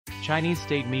Chinese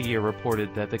state media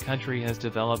reported that the country has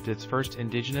developed its first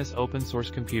indigenous open-source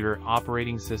computer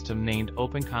operating system named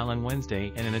OpenKylin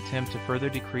Wednesday in an attempt to further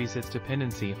decrease its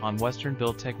dependency on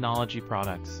Western-built technology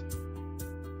products.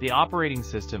 The operating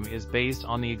system is based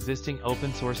on the existing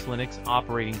open-source Linux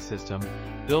operating system,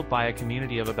 built by a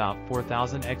community of about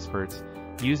 4,000 experts,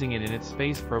 using it in its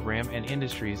space program and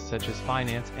industries such as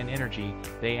finance and energy,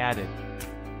 they added.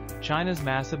 China's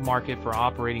massive market for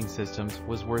operating systems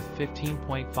was worth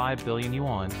 15.5 billion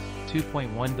yuan,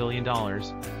 $2.1 billion,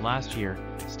 last year,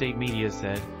 state media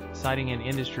said, citing an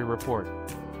industry report.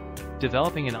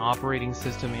 Developing an operating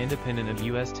system independent of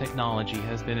U.S. technology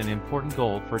has been an important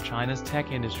goal for China's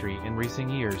tech industry in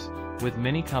recent years, with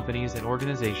many companies and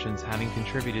organizations having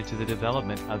contributed to the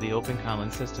development of the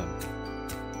OpenKylin system.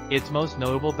 Its most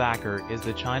notable backer is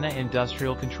the China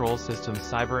Industrial Control Systems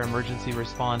Cyber Emergency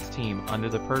Response Team under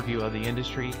the purview of the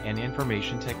Industry and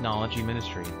Information Technology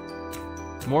Ministry.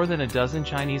 More than a dozen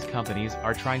Chinese companies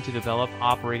are trying to develop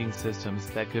operating systems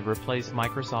that could replace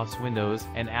Microsoft's Windows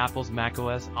and Apple's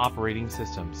macOS operating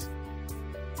systems.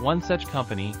 One such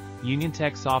company,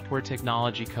 UnionTech Software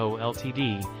Technology Co.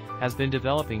 Ltd., has been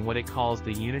developing what it calls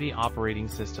the Unity operating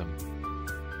system.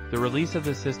 The release of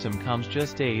the system comes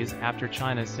just days after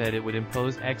China said it would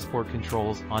impose export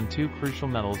controls on two crucial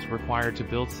metals required to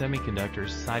build semiconductors,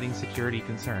 citing security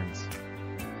concerns.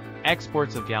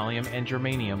 Exports of gallium and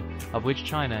germanium, of which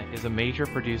China is a major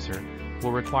producer,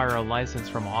 will require a license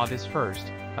from August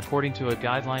 1st, according to a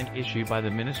guideline issued by the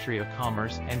Ministry of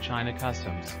Commerce and China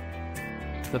Customs.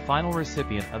 The final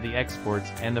recipient of the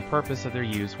exports and the purpose of their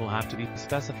use will have to be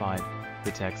specified,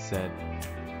 the text said.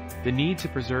 The need to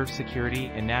preserve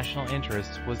security and national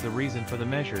interests was the reason for the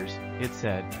measures, it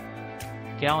said.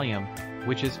 Gallium,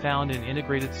 which is found in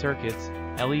integrated circuits,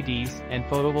 LEDs, and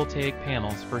photovoltaic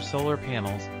panels for solar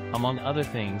panels, among other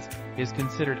things, is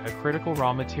considered a critical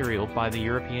raw material by the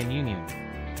European Union.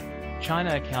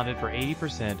 China accounted for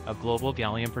 80% of global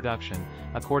gallium production,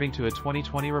 according to a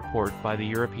 2020 report by the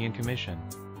European Commission.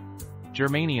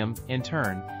 Germanium, in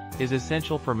turn, is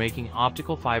essential for making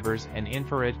optical fibers and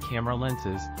infrared camera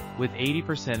lenses, with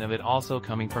 80% of it also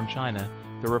coming from China,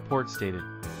 the report stated.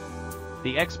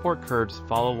 The export curbs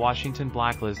follow Washington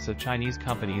blacklists of Chinese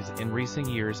companies in recent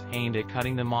years aimed at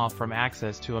cutting them off from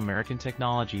access to American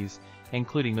technologies,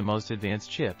 including the most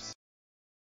advanced chips.